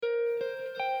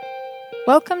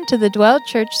Welcome to the Dwell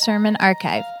Church Sermon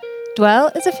Archive. Dwell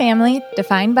is a family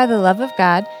defined by the love of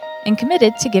God and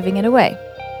committed to giving it away.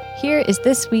 Here is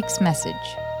this week's message.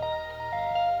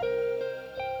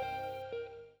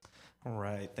 All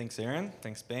right, thanks Aaron,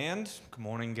 thanks band. Good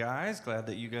morning guys, glad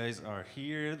that you guys are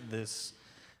here this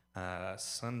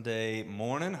Sunday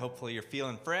morning. Hopefully you're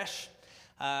feeling fresh.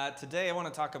 Today I want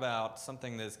to talk about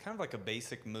something that's kind of like a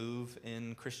basic move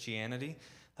in Christianity.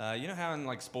 You know how in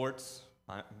like sports,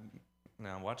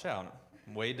 now watch out,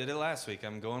 Wade did it last week.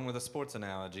 I'm going with a sports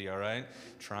analogy, all right?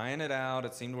 Trying it out,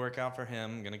 it seemed to work out for him.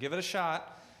 I'm going to give it a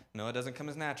shot. No, it doesn't come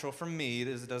as natural from me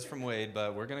as it does from Wade,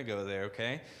 but we're going to go there,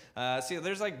 okay? See,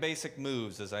 there's like basic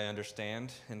moves, as I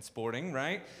understand, in sporting,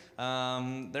 right?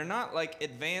 They're not like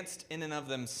advanced in and of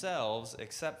themselves,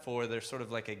 except for they're sort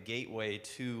of like a gateway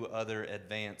to other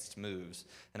advanced moves.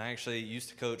 And I actually used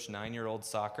to coach 9-year-old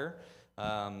soccer,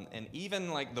 and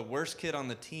even like the worst kid on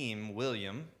the team,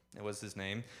 William, it was his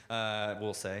name,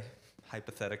 we'll say,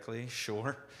 hypothetically,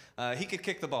 sure. He could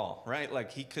kick the ball, right?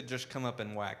 Like he could just come up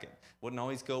and whack it. Wouldn't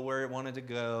always go where it wanted to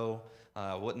go.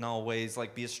 Wouldn't always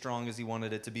like be as strong as he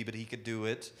wanted it to be, but he could do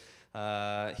it.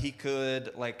 He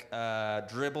could like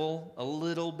dribble a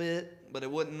little bit, but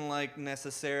it wouldn't like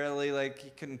necessarily like he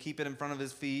couldn't keep it in front of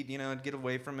his feet. You know, it'd get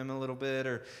away from him a little bit,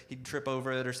 or he'd trip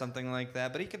over it or something like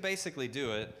that. But he could basically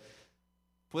do it.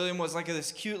 William was like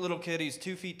this cute little kid. He's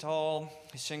 2 feet tall.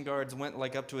 His shin guards went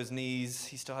like up to his knees.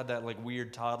 He still had that like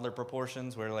weird toddler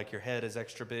proportions where like your head is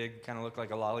extra big, kind of looked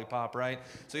like a lollipop, right?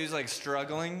 So he was like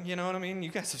struggling, you know what I mean? You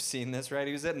guys have seen this, right?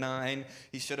 He was at 9.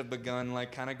 He should have begun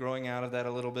like kind of growing out of that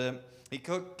a little bit. He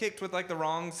kicked with like the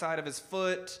wrong side of his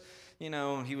foot. You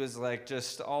know, he was like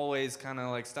just always kind of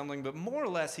like stumbling, but more or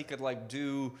less he could like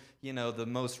do, you know, the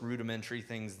most rudimentary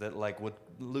things that like would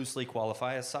loosely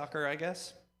qualify as soccer, I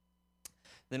guess.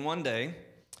 Then one day,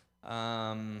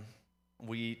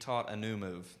 we taught a new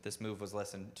move. This move was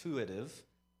less intuitive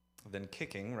than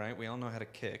kicking, right? We all know how to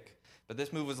kick. But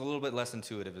this move was a little bit less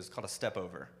intuitive. It's called a step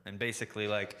over. And basically,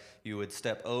 like, you would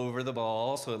step over the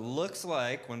ball. So it looks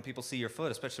like when people see your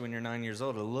foot, especially when you're 9 years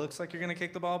old, it looks like you're going to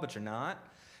kick the ball, but you're not.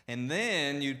 And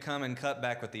then you'd come and cut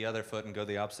back with the other foot and go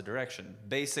the opposite direction.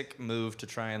 Basic move to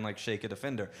try and like shake a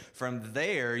defender. From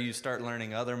there, you start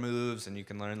learning other moves, and you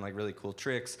can learn like really cool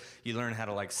tricks. You learn how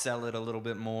to like sell it a little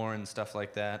bit more and stuff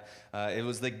like that. It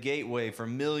was the gateway for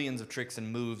millions of tricks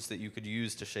and moves that you could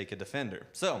use to shake a defender.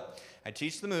 So I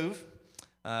teach the move.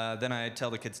 Then I tell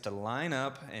the kids to line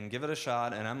up and give it a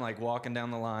shot, and I'm like walking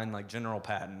down the line like General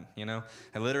Patton, you know?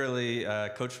 I literally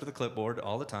coach for the clipboard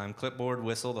all the time, clipboard,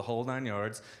 whistle, the whole 9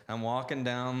 yards. I'm walking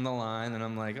down the line, and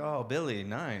I'm like, oh, Billy,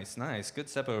 nice, good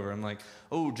step over. I'm like,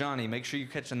 oh, Johnny, make sure you're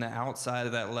catching the outside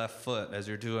of that left foot as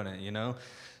you're doing it, you know?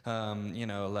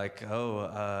 Like,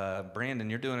 oh,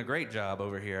 Brandon, you're doing a great job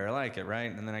over here. I like it,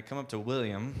 right? And then I come up to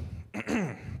William.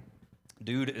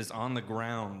 Dude is on the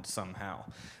ground somehow,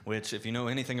 which if you know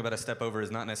anything about a step over is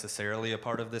not necessarily a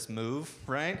part of this move,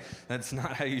 right? That's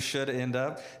not how you should end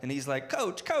up. And he's like,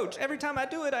 coach, every time I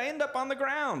do it, I end up on the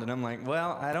ground. And I'm like,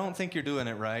 well, I don't think you're doing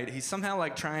it right. He's somehow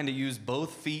like trying to use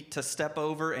both feet to step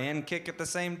over and kick at the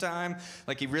same time.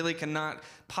 Like he really cannot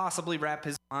possibly wrap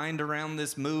his mind around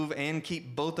this move and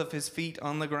keep both of his feet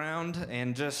on the ground,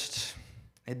 and just...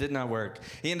 it did not work.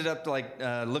 He ended up like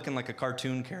looking like a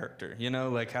cartoon character, you know,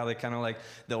 like how they kind of like,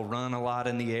 they'll run a lot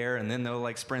in the air and then they'll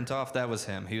like sprint off. That was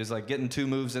him. He was like getting 2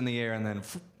 moves in the air and then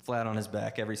flat on his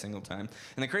back every single time.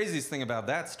 And the craziest thing about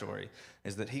that story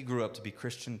is that he grew up to be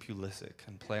Christian Pulisic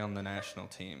and play on the national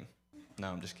team. No,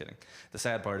 I'm just kidding. The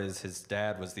sad part is his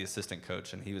dad was the assistant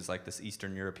coach, and he was like this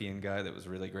Eastern European guy that was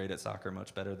really great at soccer,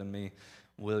 much better than me.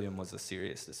 William was a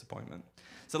serious disappointment.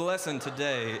 So the lesson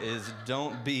today is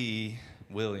don't be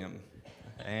William.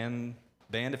 And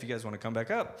band, if you guys want to come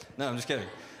back up. No, I'm just kidding.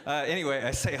 Anyway,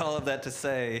 I say all of that to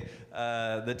say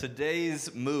that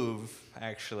today's move,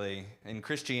 actually, in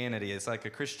Christianity, it's like a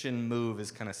Christian move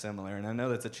is kind of similar. And I know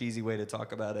that's a cheesy way to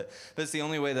talk about it, but it's the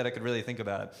only way that I could really think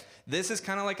about it. This is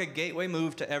kind of like a gateway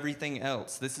move to everything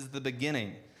else. This is the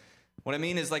beginning. What I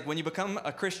mean is, like, when you become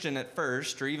a Christian at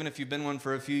first, or even if you've been one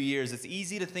for a few years, it's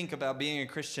easy to think about being a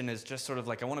Christian as just sort of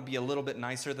like, I want to be a little bit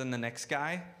nicer than the next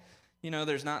guy. You know,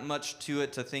 there's not much to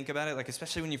it to think about it. Like,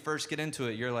 especially when you first get into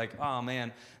it, you're like, oh,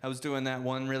 man, I was doing that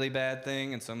one really bad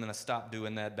thing, and so I'm going to stop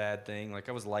doing that bad thing. Like,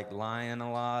 I was, like, lying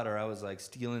a lot, or I was, like,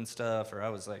 stealing stuff, or I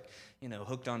was, like,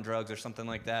 hooked on drugs or something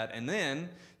like that, and then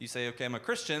you say, okay, I'm a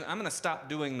Christian, I'm going to stop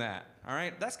doing that, all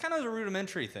right? That's kind of the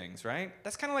rudimentary things, right?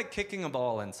 That's kind of like kicking a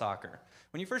ball in soccer.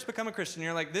 When you first become a Christian,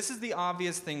 you're like, this is the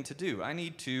obvious thing to do. I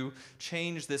need to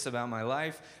change this about my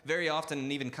life. Very often,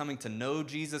 and even coming to know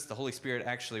Jesus, the Holy Spirit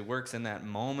actually works in that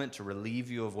moment to relieve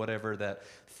you of whatever that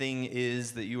thing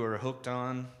is that you are hooked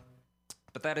on.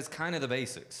 But that is kind of the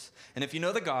basics. And if you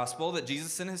know the gospel, that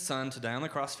Jesus sent his son to die on the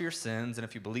cross for your sins, and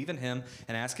if you believe in him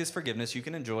and ask his forgiveness, you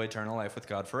can enjoy eternal life with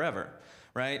God forever,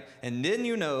 right? And then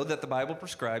you know that the Bible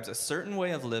prescribes a certain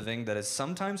way of living that is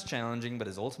sometimes challenging, but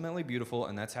is ultimately beautiful,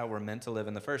 and that's how we're meant to live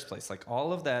in the first place. Like,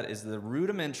 all of that is the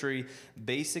rudimentary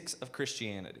basics of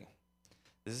Christianity.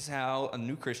 This is how a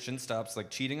new Christian stops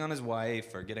cheating on his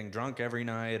wife or getting drunk every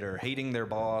night or hating their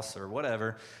boss or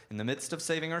whatever. In the midst of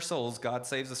saving our souls, God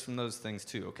saves us from those things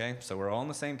too, okay? So we're all on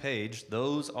the same page.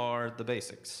 Those are the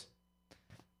basics.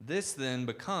 This then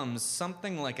becomes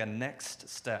something like a next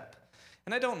step.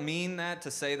 And I don't mean that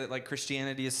to say that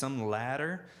Christianity is some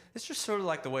ladder. It's just sort of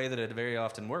like the way that it very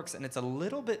often works, and it's a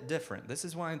little bit different. This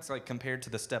is why it's compared to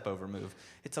the step over move.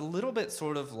 It's a little bit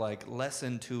sort of less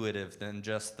intuitive than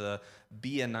just the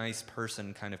be a nice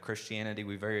person kind of Christianity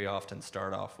we very often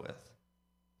start off with.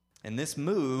 And this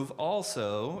move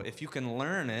also, if you can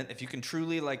learn it, if you can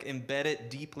truly embed it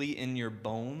deeply in your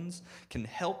bones, can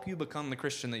help you become the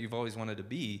Christian that you've always wanted to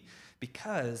be,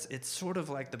 because it's sort of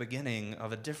like the beginning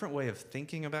of a different way of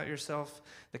thinking about yourself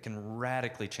that can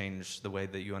radically change the way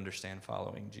that you understand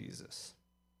following Jesus.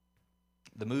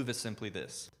 The move is simply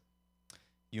this: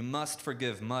 you must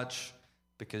forgive much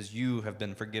because you have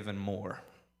been forgiven more.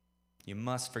 You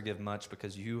must forgive much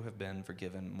because you have been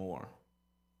forgiven more.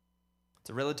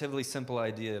 It's a relatively simple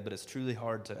idea, but it's truly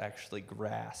hard to actually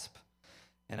grasp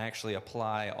and actually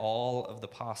apply all of the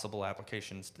possible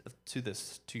applications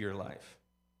to your life.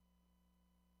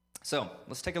 So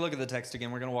let's take a look at the text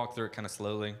again. We're going to walk through it kind of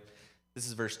slowly. This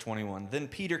is verse 21. Then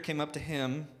Peter came up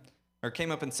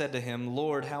and said to him,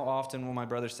 Lord, how often will my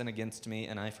brother sin against me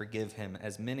and I forgive him?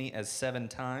 As many as 7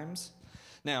 times?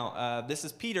 Now, this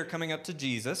is Peter coming up to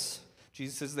Jesus.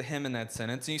 Jesus is the him in that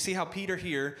sentence. And you see how Peter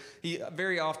here, he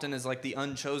very often is the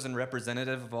unchosen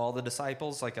representative of all the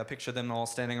disciples. I picture them all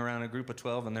standing around a group of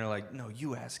 12, and they're like, no,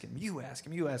 you ask him, you ask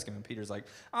him, you ask him. And Peter's like,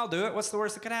 I'll do it. What's the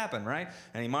worst that could happen, right?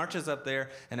 And he marches up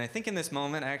there, and I think in this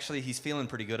moment, actually, he's feeling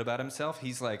pretty good about himself.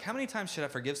 He's like, how many times should I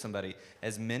forgive somebody?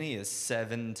 As many as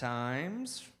 7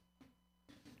 times?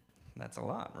 That's a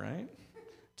lot, right?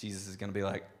 Jesus is going to be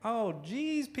like, oh,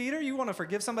 geez, Peter, you want to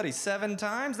forgive somebody 7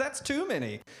 times? That's too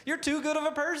many. You're too good of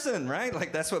a person, right?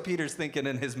 That's what Peter's thinking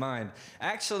in his mind.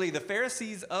 Actually, the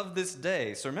Pharisees of this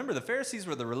day, so remember, the Pharisees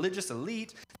were the religious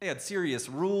elite. They had serious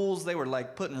rules. They were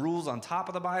putting rules on top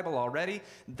of the Bible already.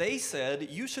 They said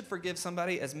you should forgive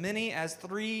somebody as many as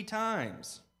 3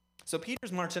 times. So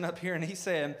Peter's marching up here and he's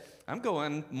saying, I'm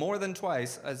going more than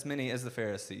twice as many as the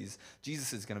Pharisees.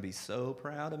 Jesus is going to be so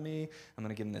proud of me. I'm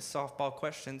going to give him this softball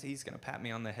questions. He's going to pat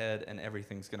me on the head and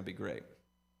everything's going to be great.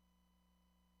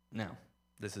 Now,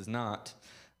 this is not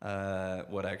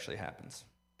what actually happens.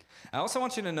 I also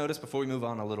want you to notice, before we move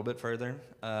on a little bit further,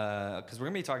 because we're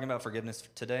going to be talking about forgiveness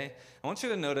today, I want you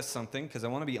to notice something, because I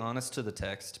want to be honest to the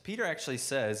text. Peter actually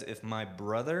says, if my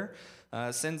brother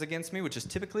sins against me, which is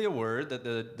typically a word that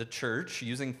the church,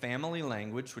 using family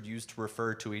language, would use to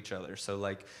refer to each other. So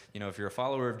if you're a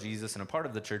follower of Jesus and a part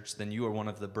of the church, then you are one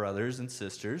of the brothers and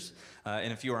sisters.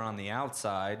 And if you are on the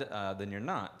outside, then you're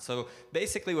not. So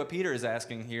basically what Peter is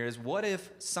asking here is, what if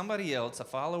somebody else, a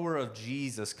follower of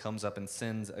Jesus, comes up and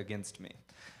sins against me?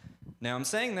 Now, I'm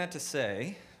saying that to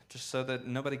say, just so that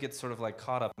nobody gets sort of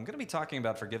caught up, I'm going to be talking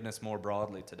about forgiveness more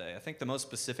broadly today. I think the most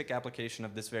specific application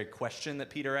of this very question that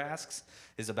Peter asks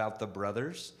is about the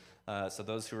brothers, so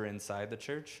those who are inside the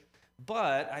church.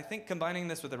 But I think combining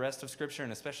this with the rest of Scripture,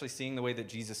 and especially seeing the way that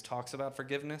Jesus talks about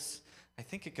forgiveness, I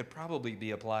think it could probably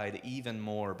be applied even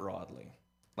more broadly.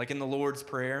 In the Lord's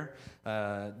Prayer,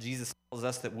 Jesus tells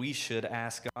us that we should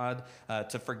ask God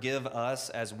to forgive us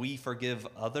as we forgive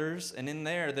others. And in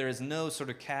there is no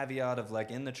sort of caveat of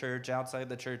in the church, outside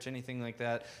the church, anything like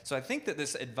that. So I think that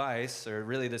this advice, or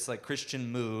really this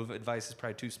Christian move, advice is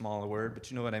probably too small a word,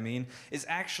 but you know what I mean, is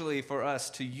actually for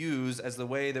us to use as the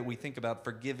way that we think about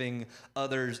forgiving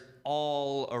others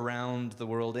all around the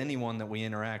world, anyone that we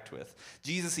interact with.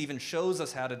 Jesus even shows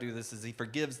us how to do this as he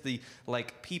forgives the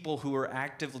people who are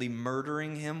actively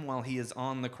murdering him while he is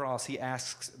on the cross. He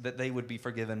asks that they would be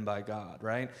forgiven by God,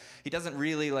 right? He doesn't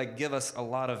really give us a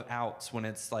lot of outs when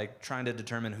it's trying to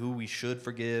determine who we should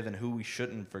forgive and who we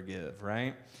shouldn't forgive,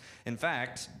 right? In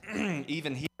fact,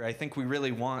 even here, I think we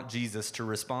really want Jesus to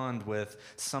respond with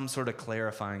some sort of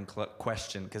clarifying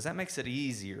question, because that makes it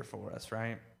easier for us,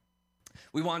 right?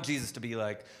 We want Jesus to be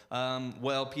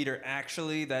well, Peter,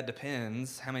 actually, that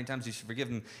depends how many times you should forgive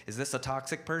him. Is this a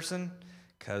toxic person?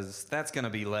 Because that's going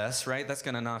to be less, right? That's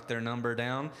going to knock their number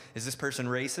down. Is this person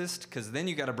racist? Because then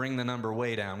you got to bring the number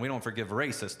way down. We don't forgive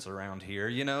racists around here,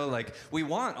 we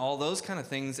want all those kind of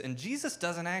things, and Jesus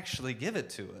doesn't actually give it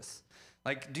to us.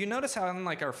 Do you notice how in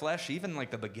our flesh, even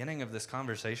the beginning of this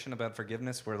conversation about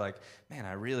forgiveness, we're man,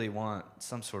 I really want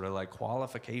some sort of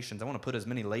qualifications. I want to put as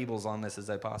many labels on this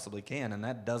as I possibly can, and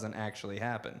that doesn't actually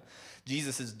happen.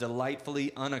 Jesus is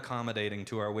delightfully unaccommodating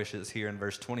to our wishes here in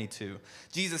verse 22.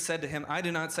 Jesus said to him, I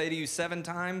do not say to you 7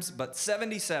 times, but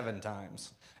 77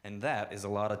 times. And that is a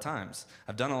lot of times.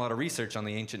 I've done a lot of research on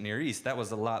the ancient Near East. That was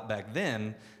a lot back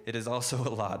then. It is also a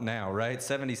lot now, right?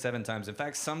 77 times. In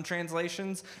fact, some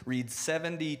translations read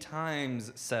 70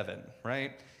 times 7,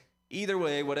 right? Either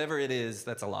way, whatever it is,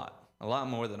 that's a lot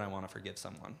more than I want to forgive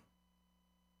someone.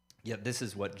 Yet this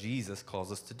is what Jesus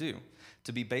calls us to do,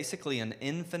 to be basically an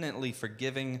infinitely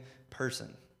forgiving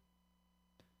person.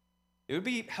 It would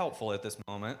be helpful at this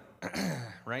moment,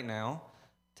 right now,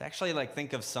 to actually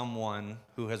think of someone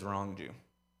who has wronged you.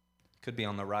 Could be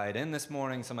on the ride in this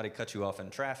morning, somebody cut you off in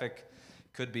traffic.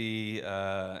 Could be,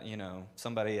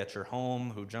 somebody at your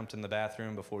home who jumped in the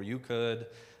bathroom before you could.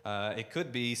 It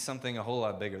could be something a whole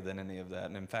lot bigger than any of that.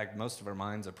 And in fact, most of our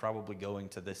minds are probably going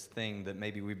to this thing that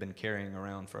maybe we've been carrying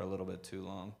around for a little bit too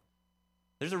long.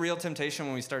 There's a real temptation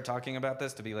when we start talking about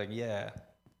this to be yeah,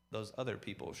 those other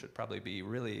people should probably be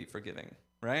really forgiving,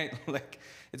 right?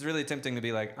 It's really tempting to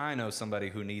be I know somebody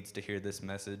who needs to hear this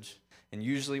message. And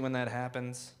usually when that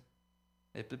happens,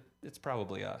 it's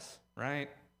probably us, right?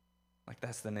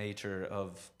 That's the nature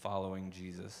of following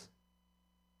Jesus.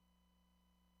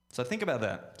 So think about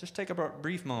that. Just take a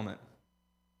brief moment.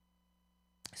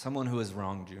 Someone who has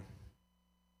wronged you.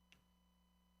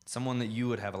 Someone that you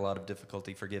would have a lot of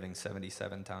difficulty forgiving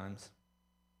 77 times.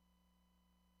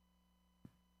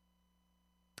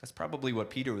 That's probably what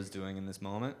Peter was doing in this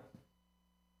moment.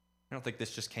 I don't think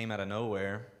this just came out of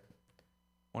nowhere.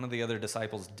 One of the other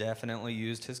disciples definitely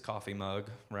used his coffee mug,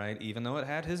 right? Even though it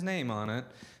had his name on it.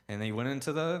 And he went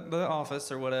into the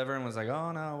office or whatever and was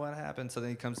oh no, what happened? So then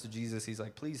he comes to Jesus. He's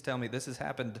please tell me, this has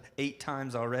happened 8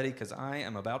 times already because I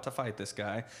am about to fight this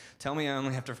guy. Tell me I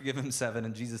only have to forgive him 7,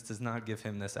 and Jesus does not give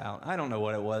him this out. I don't know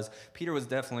what it was. Peter was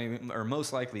definitely, or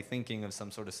most likely, thinking of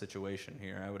some sort of situation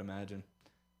here, I would imagine.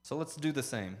 So let's do the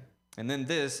same. And then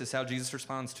this is how Jesus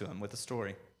responds to him with a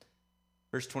story.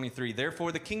 Verse 23,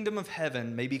 therefore the kingdom of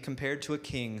heaven may be compared to a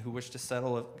king who wished to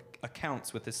settle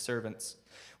accounts with his servants.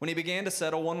 When he began to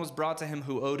settle, one was brought to him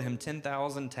who owed him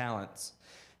 10,000 talents.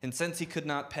 And since he could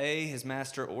not pay, his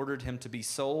master ordered him to be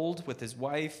sold with his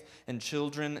wife and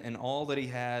children and all that he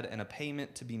had, and a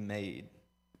payment to be made.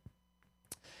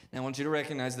 Now, I want you to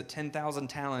recognize that 10,000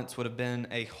 talents would have been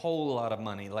a whole lot of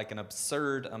money, an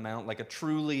absurd amount, a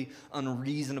truly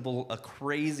unreasonable, a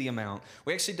crazy amount.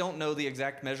 We actually don't know the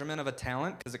exact measurement of a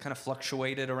talent because it kind of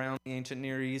fluctuated around the ancient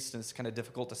Near East, and it's kind of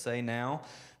difficult to say now.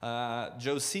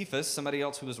 Josephus, somebody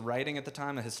else who was writing at the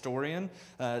time, a historian,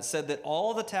 said that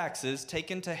all the taxes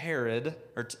taken to Herod,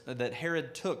 or that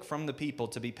Herod took from the people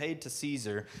to be paid to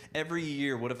Caesar every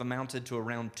year would have amounted to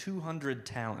around 200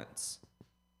 talents.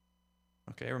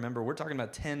 Okay, remember, we're talking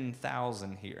about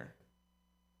 10,000 here.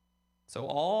 So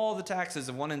all the taxes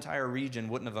of one entire region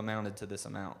wouldn't have amounted to this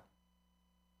amount.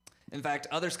 In fact,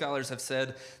 other scholars have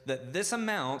said that this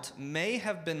amount may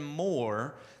have been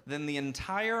more than the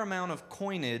entire amount of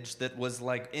coinage that was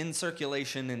in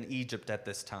circulation in Egypt at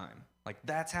this time.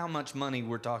 That's how much money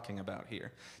we're talking about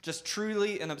here. Just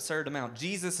truly an absurd amount.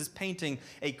 Jesus is painting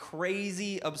a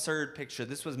crazy, absurd picture.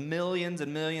 This was millions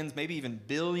and millions, maybe even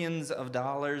billions of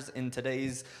dollars in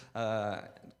today's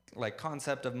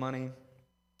concept of money.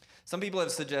 Some people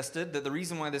have suggested that the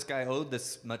reason why this guy owed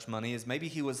this much money is maybe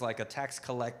he was a tax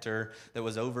collector that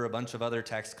was over a bunch of other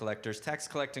tax collectors. Tax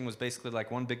collecting was basically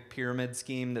one big pyramid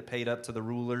scheme that paid up to the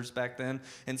rulers back then.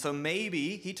 And so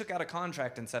maybe he took out a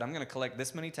contract and said, I'm going to collect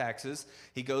this many taxes.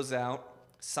 He goes out,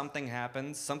 something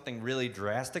happens, something really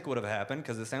drastic would have happened,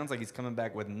 because it sounds like he's coming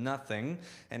back with nothing,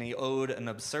 and he owed an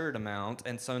absurd amount.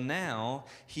 And so now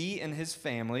he and his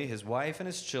family, his wife and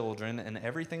his children, and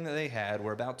everything that they had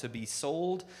were about to be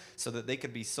sold so that they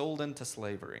could be sold into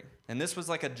slavery. And this was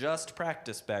like a just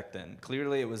practice back then.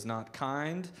 Clearly it was not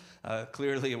kind,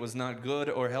 clearly it was not good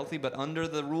or healthy, but under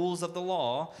the rules of the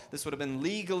law, this would have been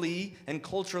legally and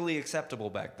culturally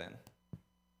acceptable back then,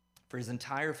 for his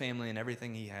entire family and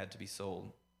everything he had to be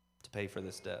sold to pay for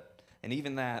this debt. And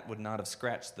even that would not have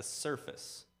scratched the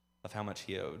surface of how much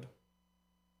he owed.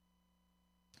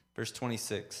 Verse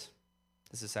 26,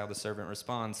 this is how the servant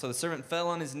responds. So the servant fell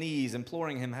on his knees,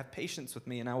 imploring him, "Have patience with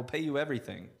me, and I will pay you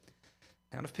everything."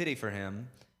 Out of pity for him,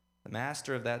 the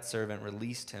master of that servant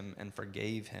released him and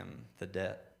forgave him the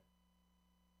debt.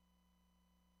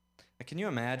 Now, can you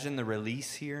imagine the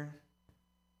release here?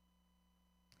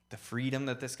 The freedom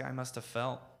that this guy must have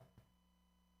felt.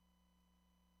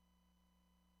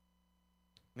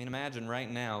 I mean, imagine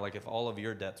right now, like if all of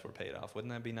your debts were paid off.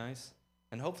 Wouldn't that be nice?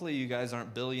 And hopefully you guys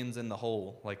aren't billions in the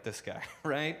hole like this guy,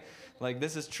 right? Like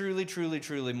this is truly, truly,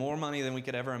 truly more money than we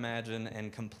could ever imagine,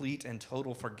 and complete and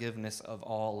total forgiveness of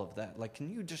all of that. Like, can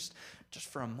you just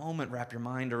for a moment wrap your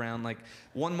mind around, like,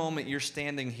 one moment you're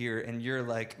standing here and you're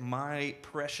like, my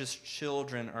precious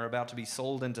children are about to be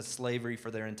sold into slavery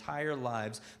for their entire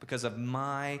lives because of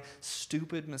my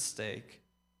stupid mistake.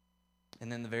 And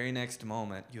then the very next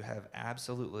moment, you have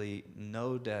absolutely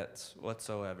no debts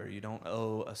whatsoever. You don't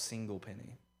owe a single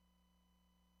penny.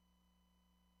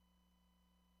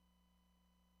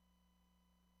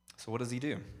 So what does he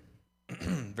do?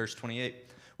 Verse 28.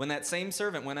 When that same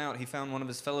servant went out, he found one of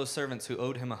his fellow servants who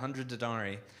owed him 100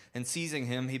 denarii. And seizing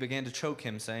him, he began to choke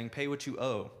him, saying, "Pay what you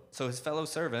owe." So his fellow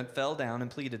servant fell down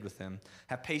and pleaded with him,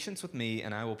 "Have patience with me,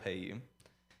 and I will pay you."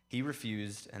 He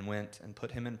refused and went and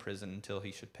put him in prison until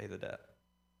he should pay the debt.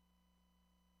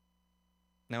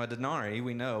 Now, a denarii,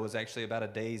 we know, was actually about a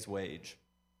day's wage.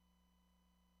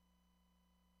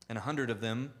 And 100 of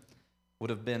them would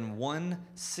have been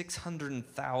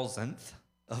 1/600,000th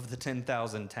of the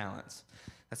 10,000 talents.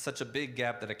 That's such a big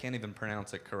gap that I can't even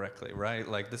pronounce it correctly, right?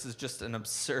 Like, this is just an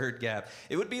absurd gap.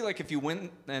 It would be like if you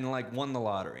went and, like, won the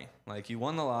lottery. Like, you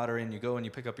won the lottery and you go and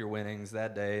you pick up your winnings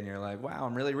that day and you're like, wow,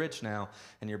 I'm really rich now.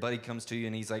 And your buddy comes to you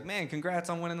and he's like, man, congrats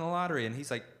on winning the lottery. And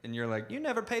he's like, and you're like, you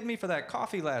never paid me for that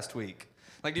coffee last week.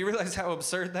 Like, do you realize how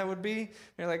absurd that would be?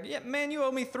 You're like, yeah, man, you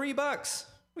owe me $3.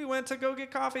 We went to go get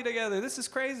coffee together. This is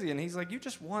crazy. And he's like, you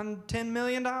just won $10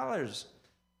 million.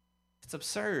 It's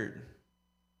absurd.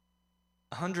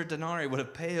 100 denarii would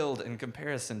have paled in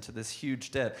comparison to this huge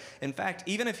debt. In fact,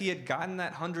 even if he had gotten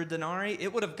that 100 denarii,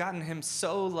 it would have gotten him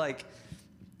so, like,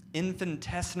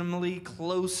 infinitesimally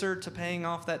closer to paying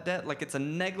off that debt. Like, it's a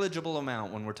negligible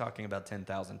amount when we're talking about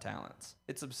 10,000 talents.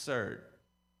 It's absurd.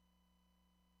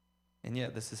 And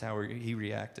yet, this is how he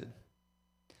reacted.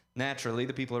 Naturally,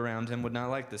 the people around him would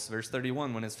not like this. Verse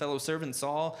 31, when his fellow servants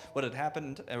saw what had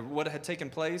happened, what had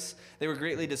taken place, they were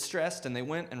greatly distressed, and they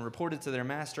went and reported to their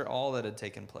master all that had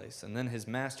taken place. And then his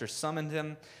master summoned him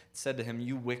and said to him,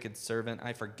 "You wicked servant,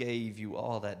 I forgave you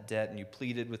all that debt, and you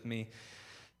pleaded with me.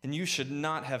 And you should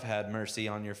not have had mercy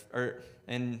on your,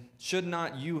 and should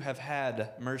not you have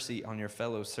had mercy on your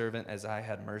fellow servant as I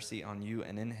had mercy on you?"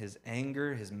 And in his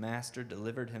anger, his master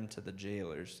delivered him to the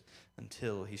jailers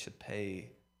until he should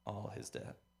pay all his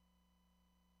debt.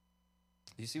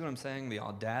 You see what I'm saying? The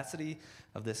audacity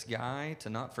of this guy to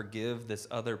not forgive this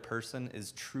other person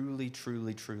is truly,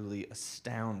 truly, truly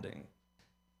astounding.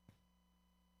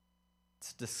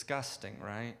 It's disgusting,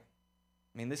 right?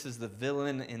 I mean, this is the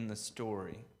villain in the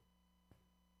story.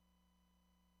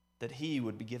 That he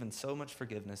would be given so much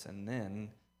forgiveness and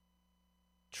then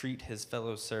treat his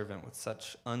fellow servant with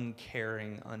such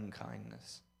uncaring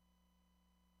unkindness.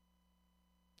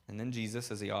 And then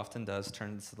Jesus, as he often does,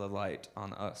 turns the light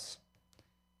on us.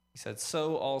 He said,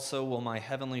 "So also will my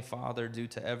heavenly Father do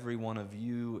to every one of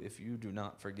you if you do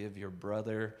not forgive your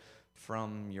brother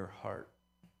from your heart."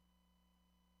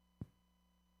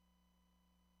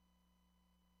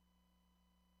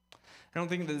 I don't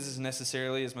think that this is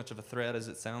necessarily as much of a threat as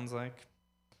it sounds like.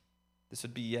 This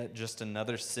would be yet just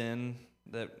another sin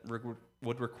that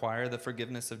would require the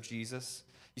forgiveness of Jesus.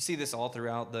 You see this all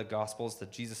throughout the Gospels,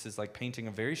 that Jesus is like painting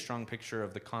a very strong picture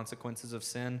of the consequences of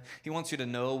sin. He wants you to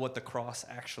know what the cross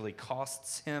actually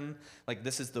costs him. Like,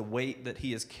 this is the weight that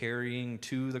he is carrying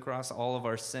to the cross, all of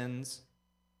our sins.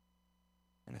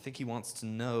 And I think he wants to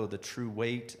know the true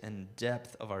weight and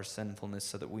depth of our sinfulness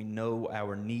so that we know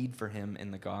our need for him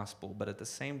in the gospel. But at the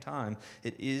same time,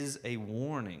 it is a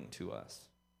warning to us.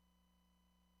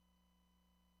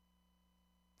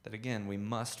 that again, we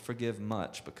must forgive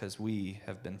much because we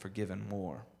have been forgiven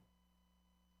more.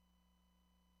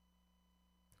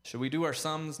 Should we do our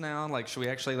sums now? Should we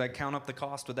actually count up the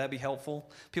cost? Would that be helpful?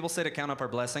 People say to count up our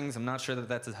blessings. I'm not sure that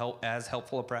that's as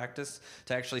helpful a practice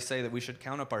to actually say that we should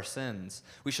count up our sins.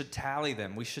 We should tally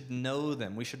them. We should know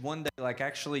them. We should one day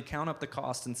actually count up the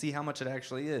cost and see how much it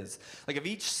actually is. If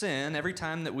each sin, every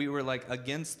time that we were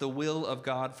against the will of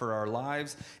God for our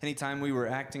lives, anytime we were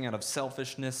acting out of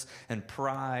selfishness and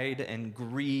pride and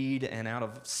greed and out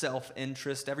of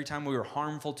self-interest, every time we were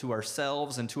harmful to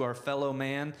ourselves and to our fellow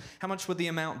man, how much would the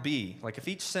amount be? If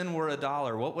each sin were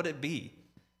 $1, what would it be?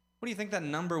 What do you think that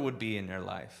number would be in your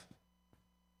life?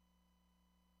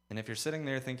 And if you're sitting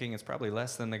there thinking it's probably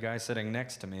less than the guy sitting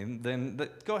next to me, then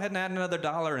go ahead and add another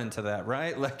 $1 into that,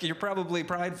 right? You're probably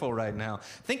prideful right now.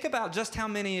 Think about just how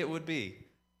many it would be.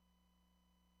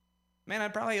 Man,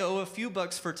 I'd probably owe a few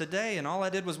bucks for today, and all I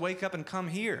did was wake up and come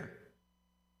here.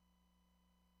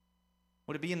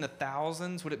 Would it be in the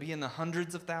thousands? Would it be in the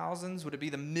hundreds of thousands? Would it be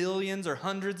the millions or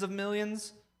hundreds of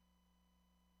millions?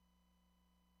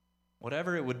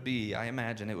 Whatever it would be, I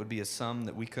imagine it would be a sum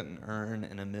that we couldn't earn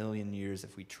in 1,000,000 years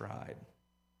if we tried.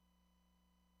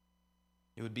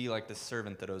 It would be like the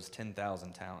servant that owes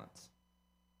 10,000 talents.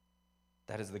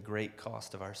 That is the great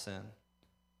cost of our sin.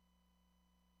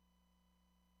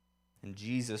 And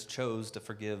Jesus chose to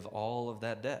forgive all of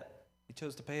that debt. He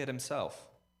chose to pay it himself.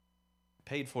 He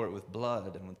paid for it with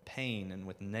blood and with pain and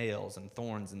with nails and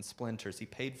thorns and splinters. He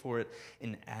paid for it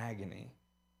in agony.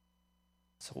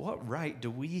 So what right do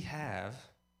we have,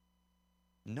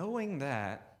 knowing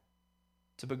that,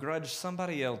 to begrudge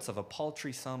somebody else of a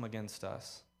paltry sum against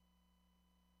us?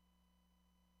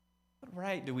 What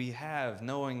right do we have,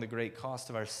 knowing the great cost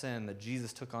of our sin that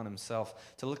Jesus took on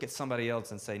himself, to look at somebody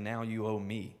else and say, now you owe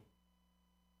me?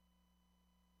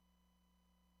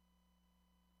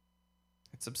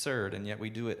 It's absurd, and yet we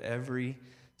do it every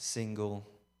single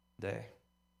day.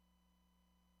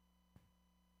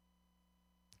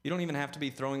 You don't even have to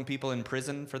be throwing people in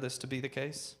prison for this to be the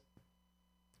case.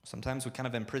 Sometimes we kind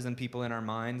of imprison people in our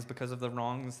minds because of the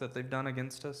wrongs that they've done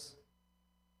against us.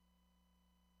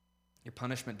 Your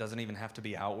punishment doesn't even have to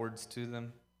be outwards to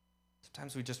them.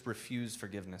 Sometimes we just refuse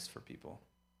forgiveness for people.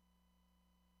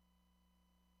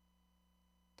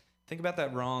 Think about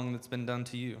that wrong that's been done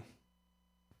to you.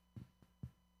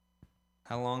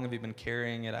 How long have you been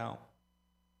carrying it out?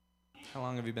 How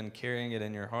long have you been carrying it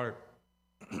in your heart?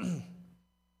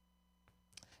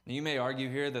 Now, you may argue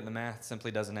here that the math simply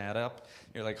doesn't add up.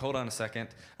 You're like, hold on a second.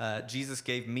 Jesus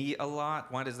gave me a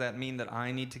lot. Why does that mean that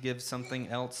I need to give something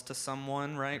else to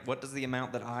someone, right? What does the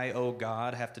amount that I owe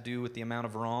God have to do with the amount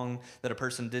of wrong that a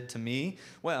person did to me?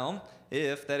 Well,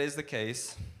 if that is the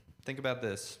case, think about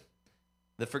this.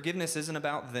 The forgiveness isn't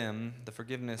about them. The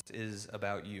forgiveness is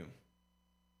about you.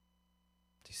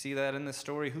 Do you see that in this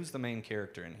story? Who's the main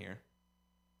character in here?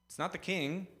 It's not the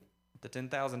king, the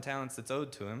 10,000 talents that's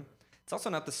owed to him. It's also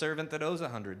not the servant that owes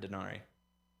 100 denarii.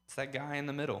 It's that guy in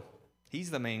the middle. He's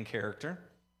the main character.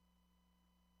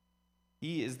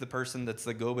 He is the person that's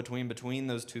the go-between between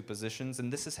those two positions,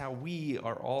 and this is how we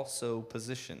are also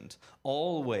positioned,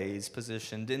 always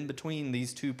positioned in between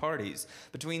these two parties,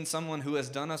 between someone who has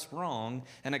done us wrong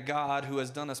and a God who has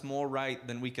done us more right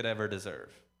than we could ever deserve.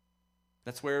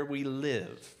 That's where we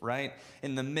live, right?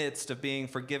 In the midst of being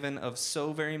forgiven of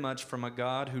so very much from a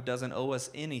God who doesn't owe us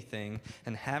anything,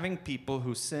 and having people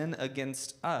who sin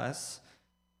against us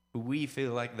who we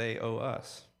feel like they owe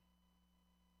us.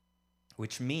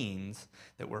 Which means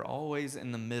that we're always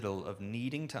in the middle of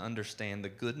needing to understand the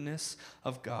goodness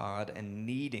of God and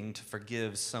needing to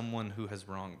forgive someone who has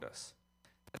wronged us.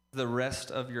 The rest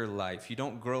of your life, you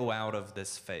don't grow out of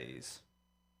this phase.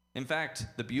 In fact,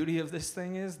 the beauty of this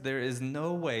thing is there is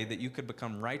no way that you could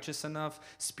become righteous enough,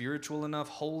 spiritual enough,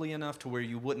 holy enough to where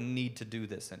you wouldn't need to do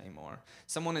this anymore.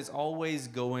 Someone is always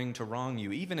going to wrong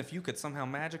you. Even if you could somehow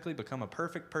magically become a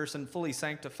perfect person, fully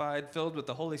sanctified, filled with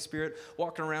the Holy Spirit,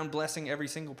 walking around blessing every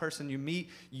single person you meet,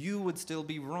 you would still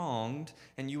be wronged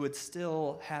and you would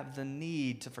still have the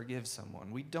need to forgive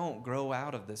someone. We don't grow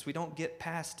out of this. We don't get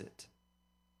past it.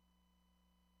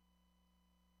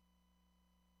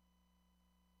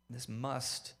 This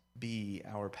must be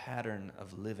our pattern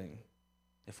of living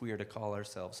if we are to call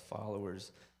ourselves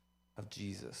followers of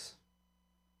Jesus.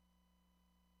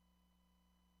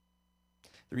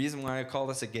 The reason why I call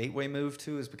this a gateway move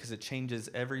too is because it changes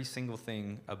every single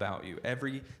thing about you,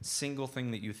 every single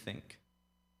thing that you think.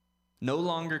 No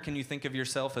longer can you think of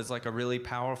yourself as like a really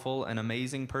powerful and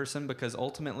amazing person, because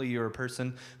ultimately you're a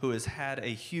person who has had a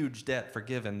huge debt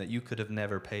forgiven that you could have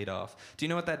never paid off. Do you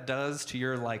know what that does to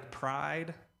your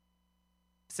pride?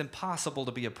 It's impossible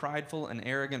to be a prideful and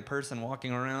arrogant person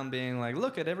walking around being like,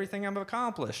 look at everything I've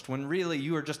accomplished, when really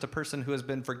you are just a person who has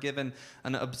been forgiven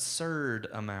an absurd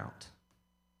amount.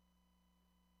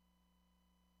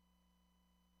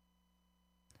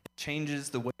 It changes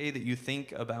the way that you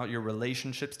think about your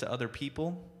relationships to other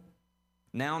people.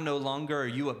 Now no longer are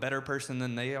you a better person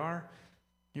than they are.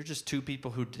 You're just two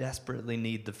people who desperately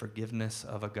need the forgiveness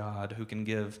of a God who can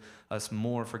give us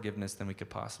more forgiveness than we could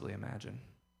possibly imagine.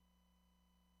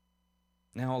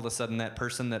 Now all of a sudden that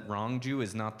person that wronged you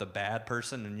is not the bad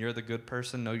person and you're the good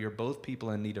person. No, you're both people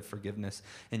in need of forgiveness,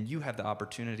 and you have the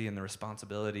opportunity and the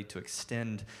responsibility to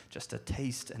extend just a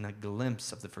taste and a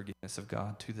glimpse of the forgiveness of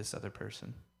God to this other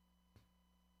person.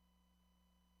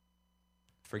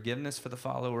 Forgiveness for the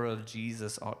follower of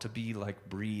Jesus ought to be like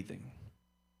breathing.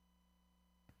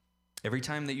 Every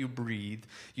time that you breathe,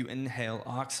 you inhale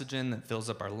oxygen that fills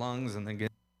up our lungs and then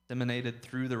gets disseminated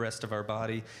through the rest of our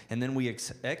body, and then we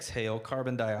exhale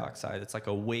carbon dioxide. It's like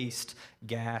a waste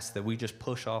gas that we just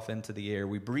push off into the air.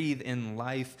 We breathe in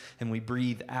life and we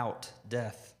breathe out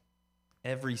death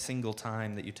every single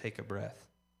time that you take a breath.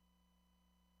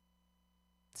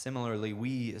 Similarly,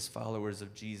 we as followers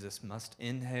of Jesus must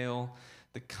inhale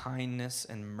the kindness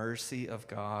and mercy of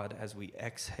God as we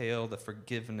exhale the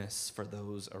forgiveness for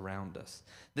those around us.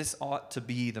 This ought to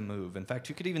be the move. In fact,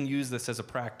 you could even use this as a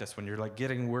practice when you're like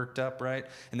getting worked up, right?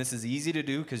 And this is easy to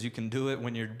do because you can do it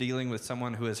when you're dealing with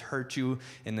someone who has hurt you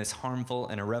in this harmful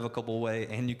and irrevocable way,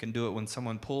 and you can do it when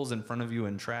someone pulls in front of you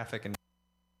in traffic and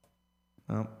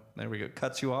there we go.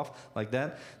 Cuts you off like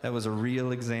that. That was a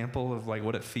real example of like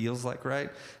what it feels like, right?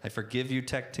 I forgive you,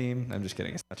 tech team. I'm just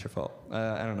kidding. It's not your fault.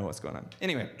 I don't know what's going on.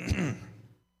 Anyway,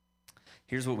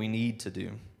 here's what we need to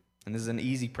do. And this is an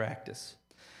easy practice.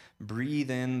 Breathe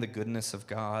in the goodness of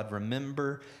God.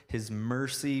 Remember his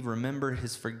mercy. Remember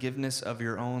his forgiveness of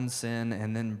your own sin.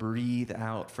 And then breathe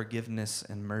out forgiveness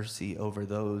and mercy over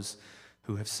those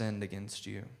who have sinned against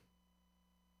you.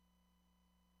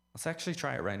 Let's actually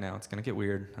try it right now. It's going to get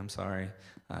weird. I'm sorry.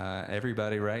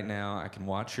 Everybody right now, I can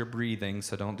watch your breathing,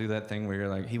 so don't do that thing where you're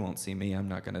like, he won't see me. I'm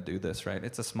not going to do this, right?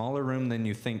 It's a smaller room than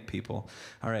you think, people.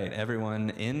 All right, everyone,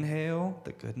 inhale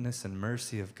the goodness and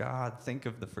mercy of God. Think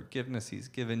of the forgiveness he's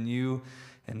given you.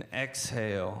 And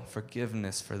exhale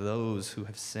forgiveness for those who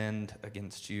have sinned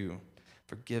against you.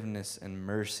 Forgiveness and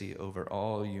mercy over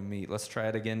all you meet. Let's try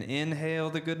it again. Inhale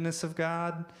the goodness of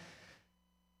God.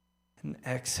 And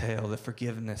exhale the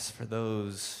forgiveness for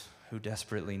those who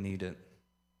desperately need it.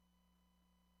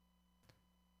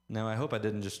 Now, I hope I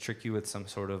didn't just trick you with some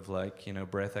sort of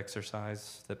breath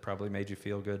exercise that probably made you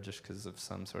feel good just because of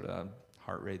some sort of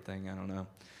heart rate thing. I don't know.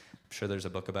 I'm sure there's a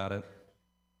book about it.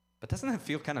 But doesn't that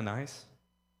feel kind of nice?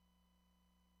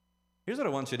 Here's what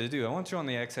I want you to do. I want you on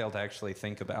the exhale to actually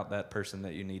think about that person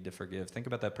that you need to forgive. Think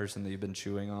about that person that you've been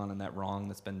chewing on and that wrong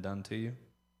that's been done to you.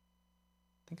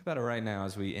 Think about it right now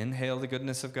as we inhale the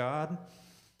goodness of God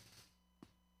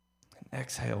and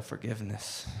exhale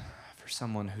forgiveness for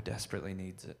someone who desperately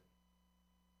needs it.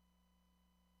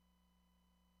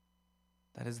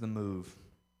 That is the move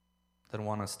that I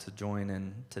want us to join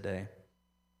in today.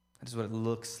 That is what it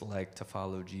looks like to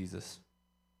follow Jesus.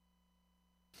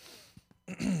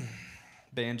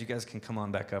 Band, you guys can come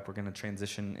on back up. We're going to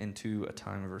transition into a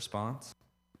time of response.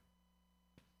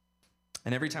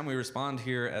 And every time we respond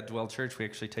here at Dwell Church, we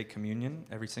actually take communion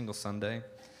every single Sunday.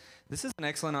 This is an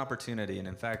excellent opportunity, and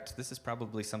in fact, this is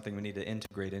probably something we need to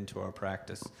integrate into our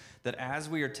practice, that as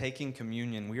we are taking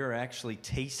communion, we are actually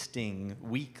tasting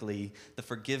weekly the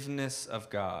forgiveness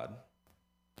of God.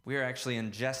 We are actually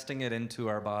ingesting it into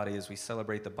our body as we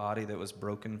celebrate the body that was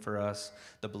broken for us,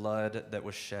 the blood that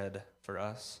was shed for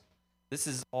us. This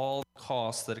is all the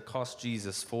cost that it cost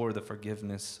Jesus for the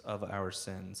forgiveness of our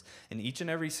sins. And each and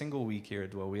every single week here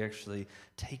at Dwell, we actually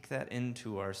take that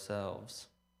into ourselves.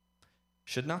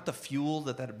 Should not the fuel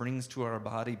that brings to our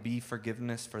body be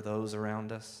forgiveness for those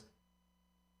around us?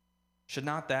 Should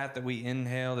not that we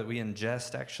inhale, that we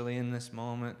ingest actually in this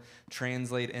moment,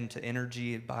 translate into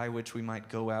energy by which we might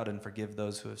go out and forgive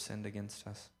those who have sinned against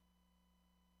us?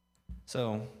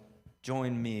 So,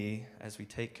 join me as we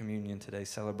take communion today,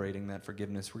 celebrating that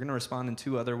forgiveness. We're going to respond in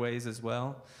two other ways as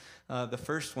well. The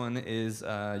first one is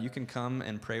you can come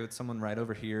and pray with someone right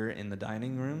over here in the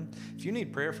dining room. If you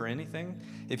need prayer for anything,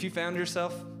 if you found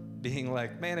yourself being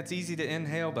like, man, it's easy to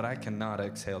inhale, but I cannot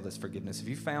exhale this forgiveness. If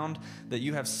you found that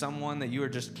you have someone that you are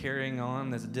just carrying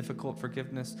on as a difficult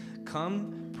forgiveness,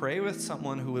 come pray with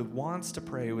someone who wants to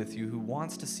pray with you, who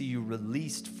wants to see you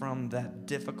released from that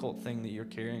difficult thing that you're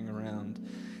carrying around.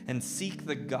 And seek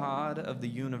the God of the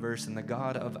universe and the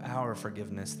God of our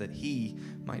forgiveness, that he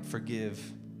might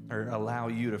forgive or allow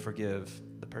you to forgive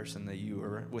the person that you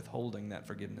are withholding that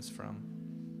forgiveness from.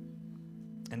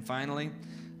 And finally,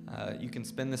 you can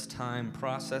spend this time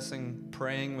processing,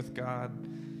 praying with God.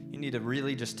 You need to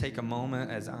really just take a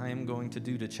moment, as I am going to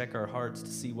do, to check our hearts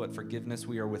to see what forgiveness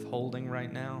we are withholding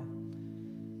right now.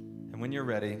 And when you're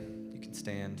ready, you can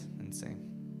stand and sing.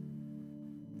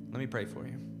 Let me pray for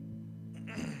you.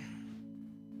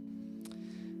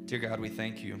 Dear God, we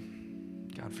thank you,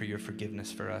 God, for your forgiveness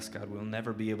for us. God, we'll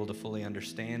never be able to fully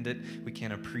understand it. We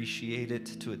can't appreciate it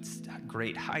to its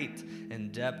great height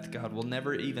and depth. God, we'll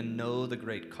never even know the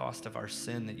great cost of our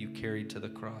sin that you carried to the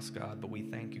cross, God, but we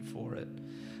thank you for it.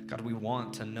 God, we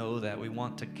want to know that. We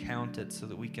want to count it so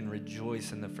that we can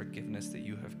rejoice in the forgiveness that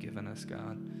you have given us,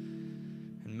 God.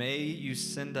 And may you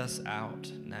send us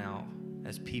out now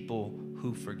as people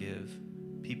who forgive,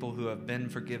 people who have been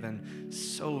forgiven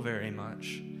so very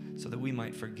much, so that we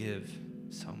might forgive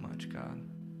so much, God.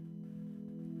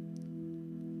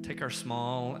 Take our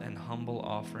small and humble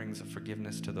offerings of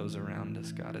forgiveness to those around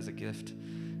us, God, as a gift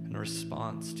and a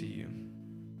response to you.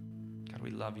 God,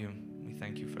 we love you. We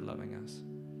thank you for loving us.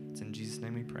 It's in Jesus'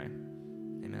 name we pray.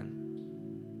 Amen.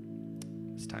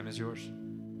 This time is yours.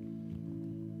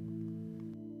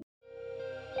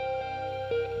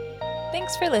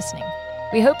 Thanks for listening.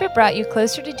 We hope it brought you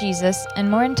closer to Jesus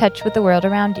and more in touch with the world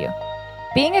around you.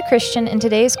 Being a Christian in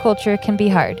today's culture can be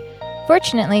hard.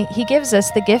 Fortunately, he gives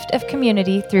us the gift of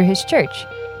community through his church.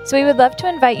 So we would love to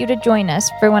invite you to join us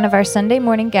for one of our Sunday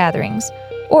morning gatherings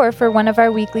or for one of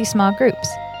our weekly small groups.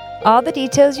 All the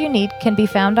details you need can be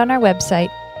found on our website,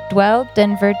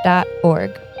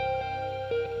 dwelldenver.org.